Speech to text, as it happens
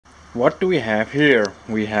What do we have here?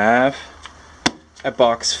 We have a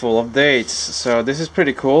box full of dates. So this is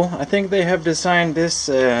pretty cool. I think they have designed this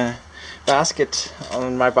basket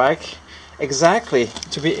on my bike exactly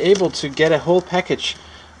to be able to get a whole package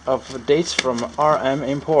of dates from RM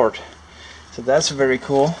Import. So that's very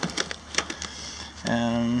cool.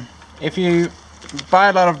 If you buy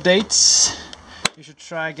a lot of dates, you should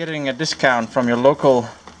try getting a discount from your local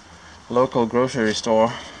grocery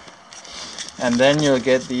store, and then you'll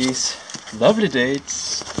get these lovely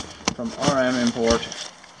dates from RM Import.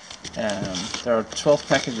 There are 12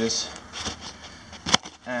 packages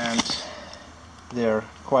and they're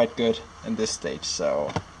quite good in this stage.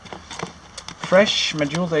 So fresh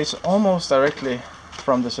medjool dates almost directly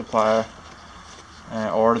from the supplier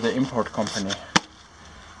or the import company.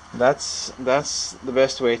 That's the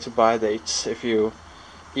best way to buy dates if you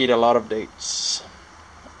eat a lot of dates.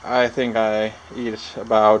 I think I eat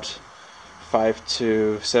about 5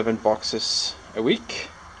 to 7 boxes a week,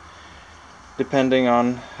 depending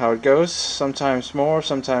on how it goes. Sometimes more,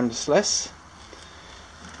 sometimes less.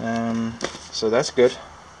 So that's good.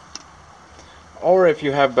 Or if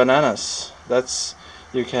you have bananas,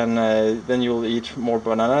 you can then you'll eat more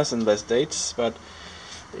bananas and less dates. But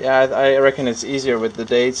yeah, I reckon it's easier with the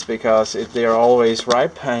dates because they are always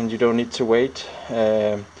ripe and you don't need to wait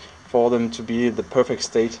for them to be the perfect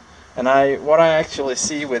state. And what I actually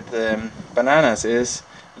see with bananas is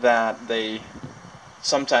that they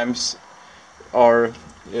sometimes are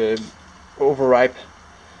overripe.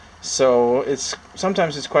 So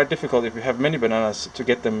sometimes it's quite difficult if you have many bananas to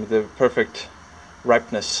get them the perfect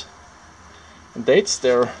ripeness. And dates,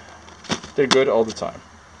 they're good all the time.